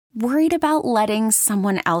Worried about letting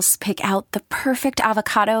someone else pick out the perfect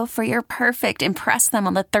avocado for your perfect impress them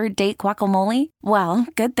on the third date guacamole? Well,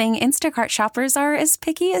 good thing Instacart shoppers are as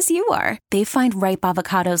picky as you are. They find ripe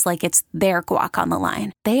avocados like it's their guac on the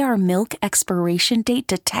line. They are milk expiration date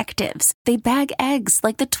detectives. They bag eggs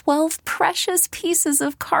like the 12 precious pieces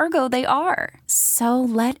of cargo they are. So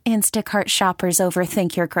let Instacart shoppers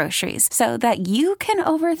overthink your groceries so that you can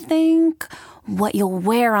overthink what you'll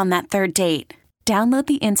wear on that third date. Download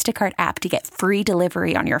the Instacart app to get free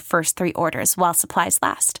delivery on your first 3 orders while supplies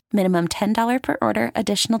last. Minimum $10 per order.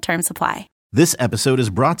 Additional terms apply. This episode is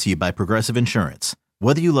brought to you by Progressive Insurance.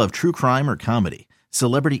 Whether you love true crime or comedy,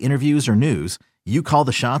 celebrity interviews or news, you call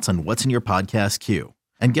the shots on what's in your podcast queue.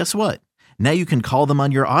 And guess what? Now you can call them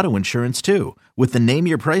on your auto insurance too with the Name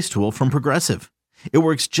Your Price tool from Progressive. It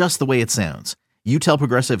works just the way it sounds. You tell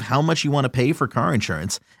Progressive how much you want to pay for car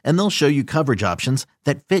insurance, and they'll show you coverage options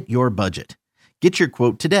that fit your budget. Get your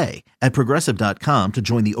quote today at Progressive.com to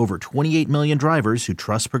join the over 28 million drivers who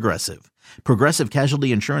trust Progressive. Progressive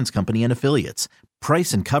Casualty Insurance Company and Affiliates.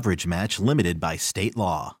 Price and coverage match limited by state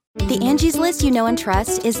law. The Angie's List you know and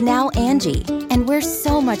trust is now Angie, and we're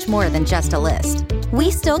so much more than just a list.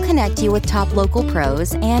 We still connect you with top local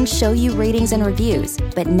pros and show you ratings and reviews,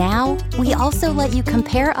 but now we also let you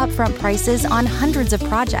compare upfront prices on hundreds of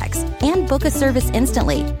projects and book a service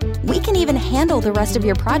instantly. We can even handle the rest of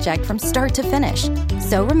your project from start to finish.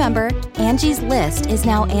 So remember, Angie's List is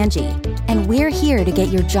now Angie, and we're here to get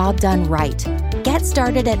your job done right. Get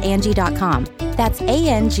started at Angie.com. That's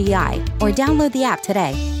ANGI, or download the app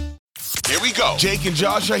today. Here we go. Jake and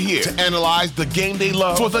Josh are here to analyze the game they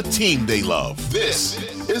love for the team they love. This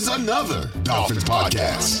is another Dolphins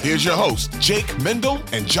podcast. Here's your host, Jake Mendel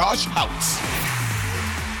and Josh Houtz.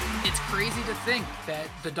 It's crazy to think that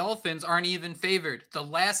the Dolphins aren't even favored. The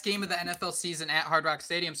last game of the NFL season at Hard Rock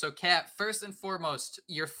Stadium. So, Kat, first and foremost,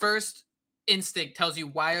 your first instinct tells you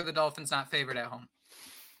why are the Dolphins not favored at home?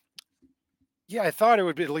 Yeah, I thought it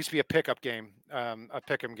would at least be a pickup game, a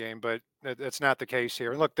pick'em game, but that's not the case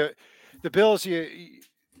here. And look, the Bills,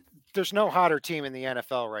 there's no hotter team in the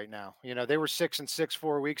NFL right now. You know, they were 6-6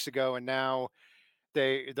 4 weeks ago, and now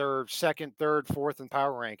they're second, third, fourth in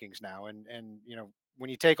power rankings now. And you know, when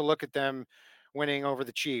you take a look at them winning over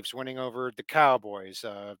the Chiefs, winning over the Cowboys,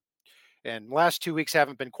 and last 2 weeks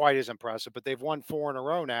haven't been quite as impressive, but they've won 4 in a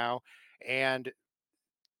row now, and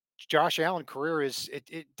Josh Allen's career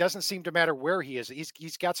it doesn't seem to matter where he is.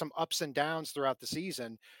 He's got some ups and downs throughout the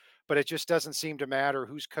season, but it just doesn't seem to matter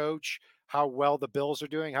who's coach, how well the Bills are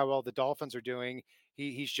doing, how well the Dolphins are doing.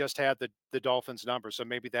 He's just had the Dolphins number, so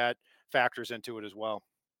maybe that factors into it as well.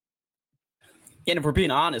 And if we're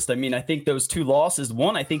being honest, I mean, I think those 2 losses,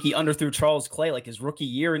 one, I think he underthrew Charles Clay like his rookie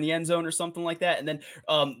year in the end zone or something like that. And then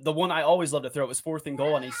the one I always love to throw was 4th and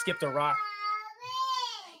goal, and he skipped a rock.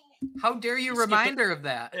 How dare you remind her of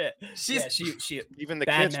that? Yeah, she even the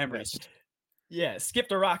bad kids memories. Yeah,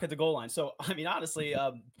 skipped a rock at the goal line. So, I mean, honestly,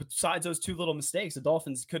 besides those 2 little mistakes, the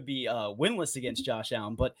Dolphins could be winless against Josh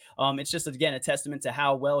Allen. But it's just, again, a testament to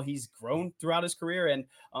how well he's grown throughout his career. And,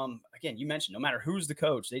 again, you mentioned no matter who's the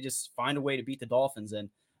coach, they just find a way to beat the Dolphins. And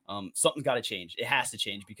something's got to change. It has to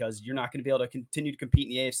change because you're not going to be able to continue to compete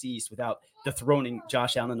in the AFC East without dethroning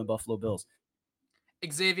Josh Allen and the Buffalo Bills.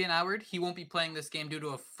 Xavier Howard, he won't be playing this game due to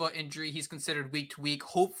a foot injury. He's considered week to week.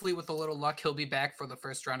 Hopefully, with a little luck, he'll be back for the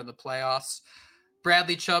first round of the playoffs.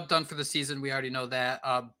 Bradley Chubb, done for the season. We already know that.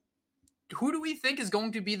 Who do we think is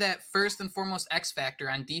going to be that first and foremost X factor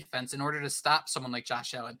on defense in order to stop someone like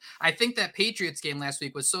Josh Allen? I think that Patriots game last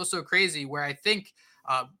week was so crazy where I think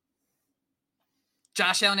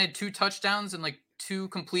Josh Allen had 2 touchdowns and like 2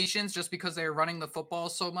 completions just because they were running the football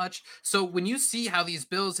so much. So when you see how these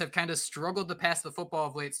Bills have kind of struggled to pass the football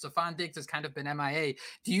of late, Stephon Diggs has kind of been MIA.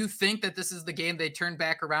 Do you think that this is the game they turn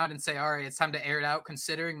back around and say, all right, it's time to air it out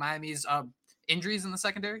considering Miami's injuries in the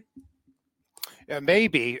secondary? Yeah,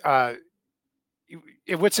 maybe.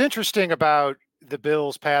 What's interesting about the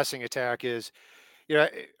Bills passing attack is, you know,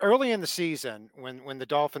 early in the season when the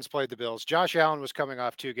Dolphins played the Bills, Josh Allen was coming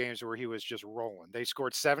off 2 games where he was just rolling. They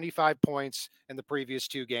scored 75 points in the previous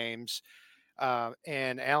 2 games.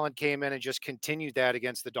 And Allen came in and just continued that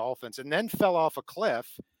against the Dolphins and then fell off a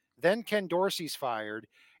cliff. Then Ken Dorsey's fired.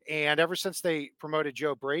 And ever since they promoted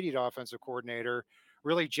Joe Brady to offensive coordinator,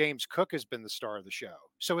 really James Cook has been the star of the show.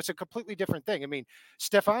 So it's a completely different thing. I mean,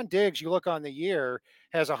 Stephon Diggs, you look on the year,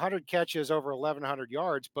 has 100 catches, over 1,100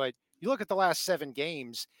 yards, but you look at the last 7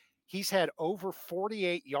 games, he's had over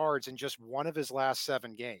 48 yards in just one of his last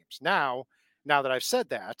 7 games. Now that I've said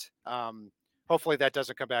that, hopefully that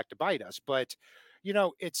doesn't come back to bite us. But, you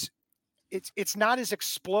know, it's not as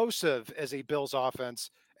explosive as a Bills offense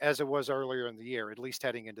as it was earlier in the year, at least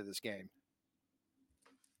heading into this game.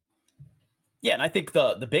 Yeah, and I think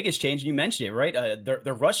the biggest change, and you mentioned it, right?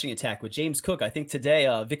 Their rushing attack with James Cook. I think today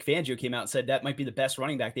Vic Fangio came out and said that might be the best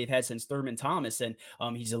running back they've had since Thurman Thomas, and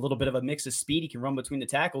he's a little bit of a mix of speed. He can run between the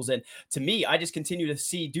tackles, and to me, I just continue to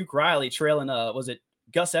see Duke Riley trailing. Was it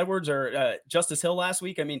Gus Edwards or Justice Hill last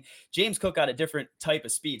week? I mean, James Cook got a different type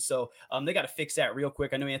of speed, so they got to fix that real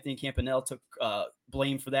quick. I know Anthony Campanella took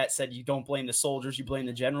blame for that, said you don't blame the soldiers, you blame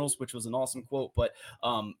the generals, which was an awesome quote. But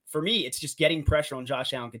for me, it's just getting pressure on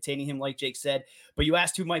Josh Allen, containing him, like Jake said. But you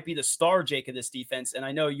asked who might be the star, Jake, of this defense, and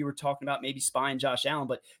I know you were talking about maybe spying Josh Allen,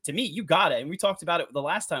 but to me, you got it. And we talked about it the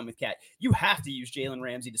last time with Kat. You have to use Jalen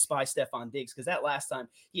Ramsey to spy Stephon Diggs, because that last time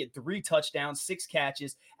he had 3 touchdowns, 6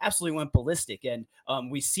 catches, absolutely went ballistic. And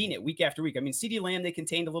we've seen it week after week. I mean, CeeDee Lamb, they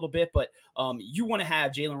contained a little bit, but you want to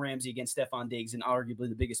have Jalen Ramsey against Stephon Diggs in arguably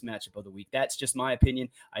the biggest matchup of the week. That's just my opinion.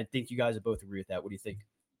 I think you guys would both agree with that. What do you think?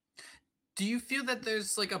 Do you feel that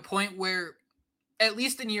there's like a point where, at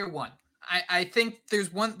least in year one, I think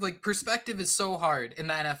there's one, like, perspective is so hard in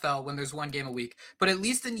the NFL when there's one game a week, but at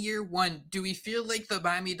least in year one, do we feel like the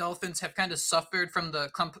Miami Dolphins have kind of suffered from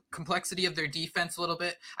the complexity of their defense a little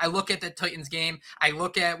bit? I look at the Titans game. I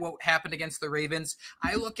look at what happened against the Ravens.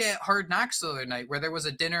 I look at Hard Knocks the other night where there was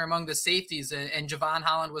a dinner among the safeties, and Javon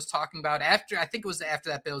Holland was talking about I think it was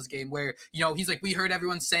after that Bills game where, he's like, we heard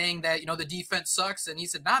everyone saying that, the defense sucks. And he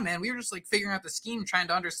said, nah, man, we were just like figuring out the scheme, trying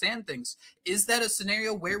to understand things. Is that a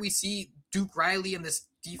scenario where we see Duke Riley and this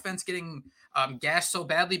defense getting gashed so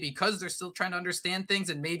badly because they're still trying to understand things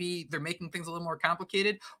and maybe they're making things a little more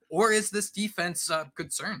complicated? Or is this defense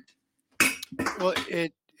concerned? Well,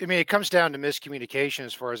 it comes down to miscommunication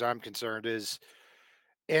as far as I'm concerned, and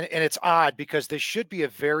it's odd because this should be a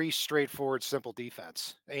very straightforward, simple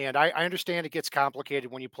defense. And I understand it gets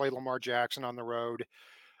complicated when you play Lamar Jackson on the road.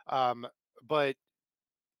 But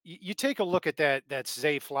you take a look at that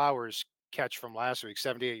Zay Flowers catch from last week,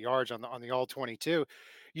 78 yards on the all 22.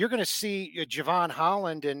 You're going to see Javon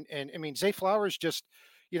Holland and I mean, Zay Flowers just,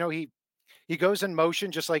 he goes in motion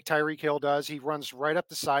just like Tyreek Hill does. He runs right up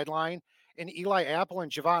the sideline, and Eli Apple and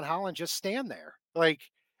Javon Holland just stand there. Like,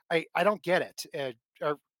 I don't get it.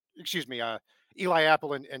 Or excuse me, Eli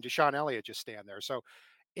Apple and Deshaun Elliott just stand there. So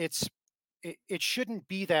it shouldn't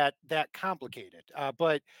be that complicated.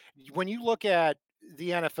 But when you look at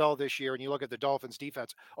the NFL this year and you look at the Dolphins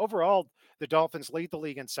defense, overall, the Dolphins lead the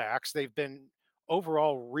league in sacks. They've been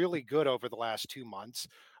overall really good over the last 2 months.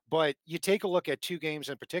 But you take a look at 2 games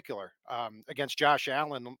in particular against Josh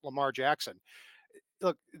Allen and Lamar Jackson.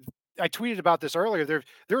 Look, I tweeted about this earlier. There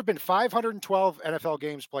have been 512 NFL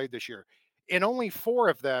games played this year. In only 4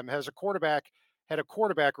 of them had a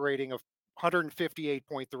quarterback rating of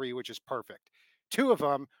 158.3, which is perfect. 2 of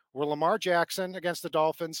them were Lamar Jackson against the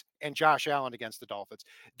Dolphins and Josh Allen against the Dolphins.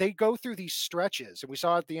 They go through these stretches, and we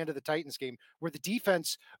saw at the end of the Titans game where the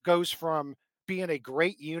defense goes from being a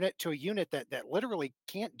great unit to a unit that literally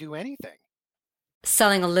can't do anything.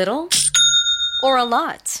 Selling a little or a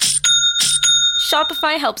lot?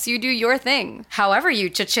 Shopify helps you do your thing, however you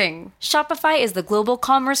cha-ching. Shopify is the global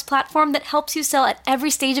commerce platform that helps you sell at every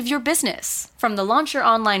stage of your business. From the launch your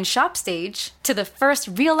online shop stage, to the first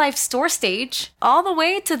real-life store stage, all the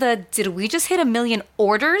way to the did we just hit 1 million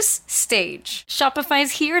orders stage.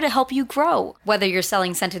 Shopify's here to help you grow. Whether you're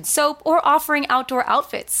selling scented soap or offering outdoor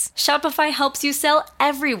outfits, Shopify helps you sell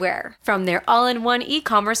everywhere. From their all-in-one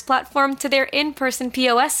e-commerce platform to their in-person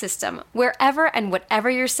POS system, wherever and whatever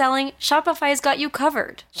you're selling, Shopify's got you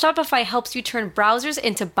covered. Shopify helps you turn browsers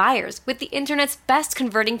into buyers with the internet's best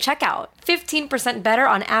converting checkout. 15% better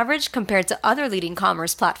on average compared to other leading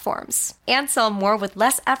commerce platforms. And sell more with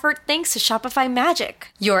less effort thanks to Shopify Magic,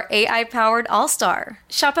 your AI-powered all-star.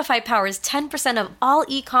 Shopify powers 10% of all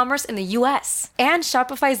e-commerce in the US. And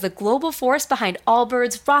Shopify is the global force behind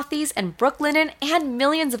Allbirds, Rothy's, and Brooklinen, and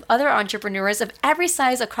millions of other entrepreneurs of every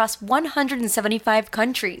size across 175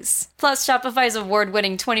 countries. Plus, Shopify's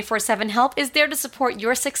award-winning 24/7 help is there to support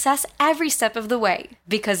your success every step of the way.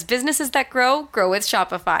 Because businesses that grow with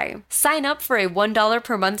Shopify. Sign up for a $1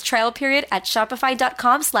 per month trial period at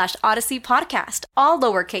shopify.com/Odyssey Podcast, all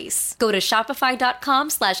lowercase. Go to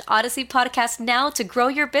shopify.com/Odyssey Podcast now to grow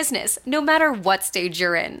your business, no matter what stage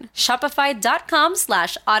you're in.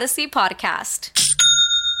 Shopify.com/Odyssey Podcast.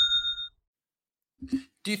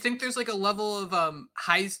 Do you think there's like a level of low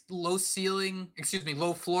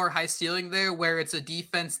floor, high ceiling there where it's a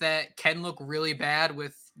defense that can look really bad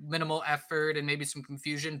with minimal effort and maybe some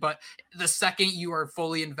confusion, but the second you are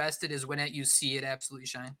fully invested is when you see it absolutely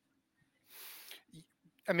shine?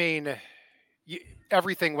 I mean,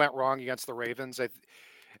 everything went wrong against the Ravens.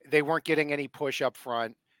 They weren't getting any push up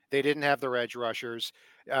front. They didn't have their edge rushers.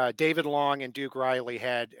 David Long and Duke Riley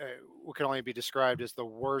had what can only be described as the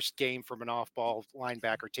worst game from an off-ball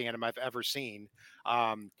linebacker tandem I've ever seen.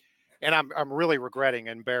 And I'm really regretting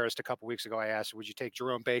and embarrassed. A couple weeks ago, I asked, would you take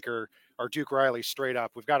Jerome Baker or Duke Riley straight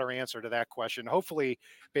up? We've got our answer to that question. Hopefully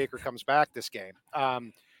Baker comes back this game.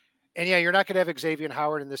 And yeah, you're not going to have Xavier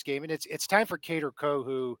Howard in this game. And it's time for Cater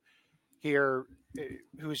Kohu here,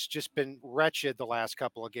 who's just been wretched the last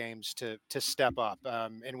couple of games, to step up.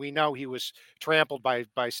 And we know he was trampled by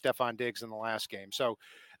Stephon Diggs in the last game. So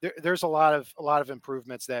there's a lot of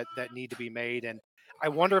improvements that need to be made. And I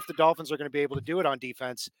wonder if the Dolphins are going to be able to do it on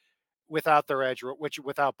defense without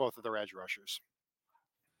without both of their edge rushers.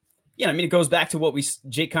 Yeah, I mean, it goes back to what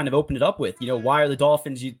Jake kind of opened it up with. You know, why are the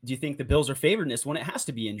Dolphins, do you think the Bills are favored in this one? It has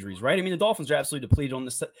to be injuries, right? I mean, the Dolphins are absolutely depleted on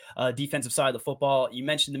the defensive side of the football. You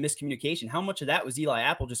mentioned the miscommunication. How much of that was Eli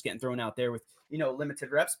Apple just getting thrown out there with,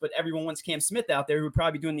 limited reps? But everyone wants Cam Smith out there who would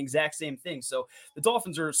probably be doing the exact same thing. So the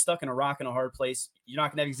Dolphins are stuck in a rock and a hard place. You're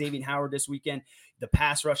not going to have Xavier Howard this weekend. The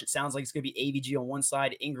pass rush, it sounds like it's going to be AVG on one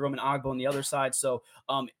side, Ingram and Ogbo on the other side. So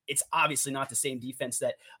it's obviously not the same defense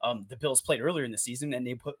that the Bills played earlier in the season, and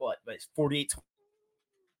they put 48.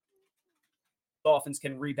 Dolphins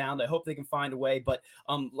can rebound. I hope they can find a way. But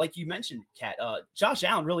like you mentioned, Kat, Josh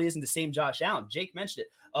Allen really isn't the same Josh Allen. Jake mentioned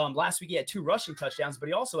it. Last week he had 2 rushing touchdowns, but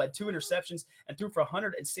he also had 2 interceptions and threw for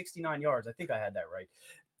 169 yards. I think I had that right.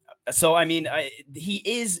 So, I mean, he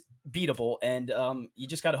is beatable, and you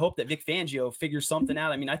just got to hope that Vic Fangio figures something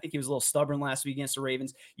out. I mean, I think he was a little stubborn last week against the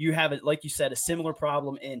Ravens. You have it, like you said, a similar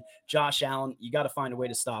problem in Josh Allen. You got to find a way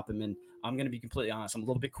to stop him, and I'm going to be completely honest. I'm a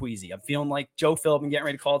little bit queasy. I'm feeling like Joe Philbin getting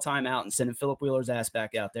ready to call timeout and sending Philip Wheeler's ass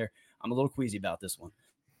back out there. I'm a little queasy about this one.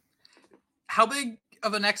 How big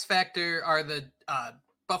of an X factor are the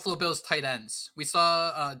Buffalo Bills tight ends? We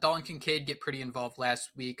saw Dalton Kincaid get pretty involved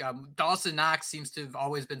last week. Dawson Knox seems to have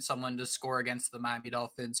always been someone to score against the Miami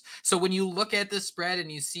Dolphins. So when you look at this spread and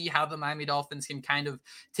you see how the Miami Dolphins can kind of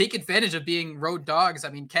take advantage of being road dogs, I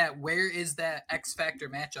mean, Kat, where is that X factor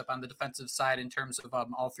matchup on the defensive side in terms of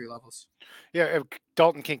all 3 levels? Yeah,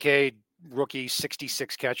 Dalton Kincaid, rookie,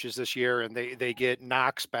 66 catches this year, and they get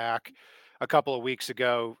Knox back a couple of weeks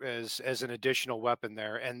ago as an additional weapon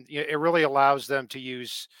there. And it really allows them to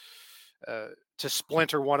use to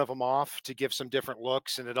splinter one of them off to give some different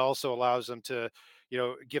looks. And it also allows them to,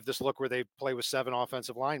 give this look where they play with 7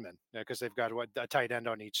 offensive linemen because they've got a tight end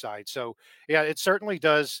on each side. So yeah, it certainly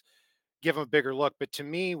does give them a bigger look. But to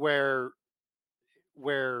me, where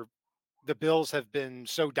the Bills have been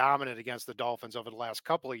so dominant against the Dolphins over the last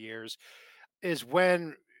couple of years is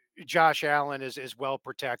when Josh Allen is well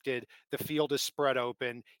protected. The field is spread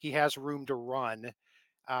open. He has room to run.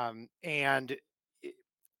 And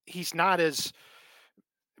he's not as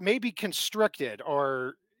maybe constricted,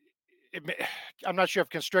 or I'm not sure if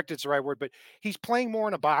constricted is the right word, but he's playing more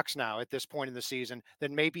in a box now at this point in the season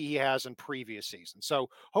than maybe he has in previous seasons. So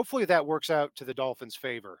hopefully that works out to the Dolphins'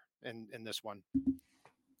 favor in this one.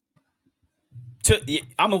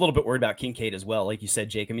 I'm a little bit worried about Kincaid as well. Like you said,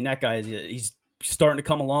 Jake, I mean, that guy, he's starting to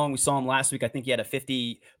come along. We saw him last week. I think he had a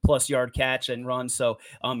 50-plus yard catch and run. So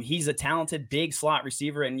he's a talented, big slot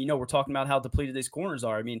receiver. And, we're talking about how depleted these corners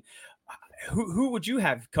are. I mean, who would you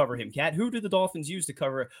have cover him, Kat? Who do the Dolphins use to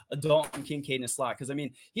cover a Dalton Kincaid in the slot? Because, I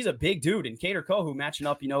mean, he's a big dude. And Cater Kohu matching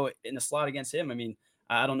up, in the slot against him. I mean,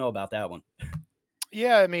 I don't know about that one.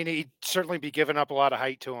 Yeah, I mean, he'd certainly be giving up a lot of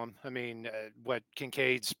height to him. I mean,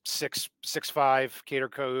 Kincaid's 6'5", Cater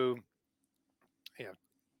Kohu,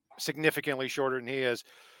 significantly shorter than he is.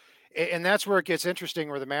 And that's where it gets interesting,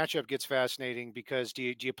 where the matchup gets fascinating, because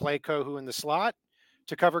do you play Kohu in the slot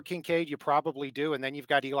to cover Kincaid? You probably do. And then you've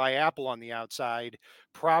got Eli Apple on the outside,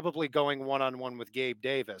 probably going one-on-one with Gabe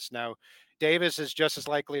Davis. Now, Davis is just as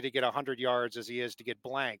likely to get 100 yards as he is to get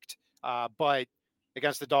blanked. But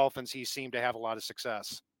against the Dolphins, he seemed to have a lot of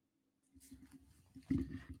success.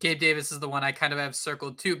 Gabe Davis is the one I kind of have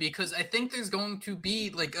circled too, because I think there's going to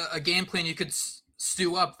be like a game plan you could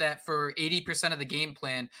stew up that for 80% of the game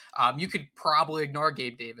plan, you could probably ignore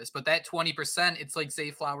Gabe Davis, but that 20%, it's like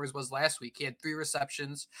Zay Flowers was last week. He had 3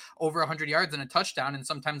 receptions, over 100 yards and a touchdown. And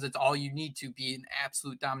sometimes it's all you need to be an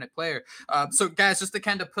absolute dominant player. So guys, just to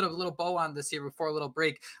kind of put a little bow on this here before a little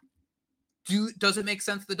break, does it make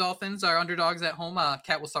sense the Dolphins are underdogs at home?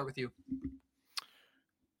 Kat, we'll start with you.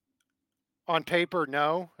 On paper,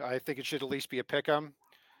 no. I think it should at least be a pick 'em.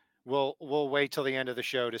 We'll wait till the end of the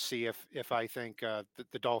show to see if I think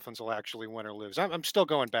the Dolphins will actually win or lose. I'm still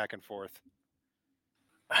going back and forth.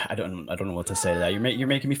 I don't know what to say to that. You're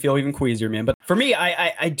making me feel even queasier, man. But for me,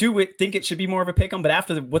 I do think it should be more of a pick 'em. But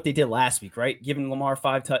after what they did last week, right, giving Lamar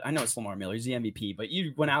 5 touch, I know it's Lamar Miller, he's the MVP, but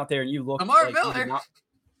you went out there and you looked Lamar Miller.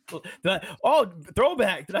 Oh,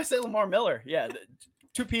 throwback. Did I say Lamar Miller? Yeah.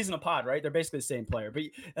 Two peas in a pod, right? They're basically the same player, but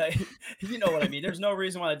you know what I mean. There's no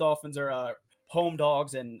reason why the Dolphins are home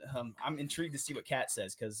dogs, and I'm intrigued to see what Kat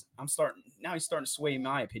says because he's starting to sway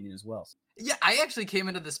my opinion as well. Yeah, I actually came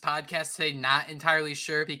into this podcast today not entirely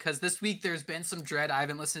sure because this week there's been some dread. I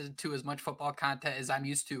haven't listened to as much football content as I'm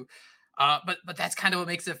used to, but that's kind of what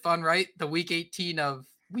makes it fun, right? The week 18 of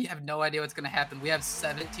we have no idea what's going to happen. We have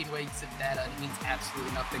 17 weeks of data, and it means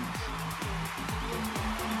absolutely nothing.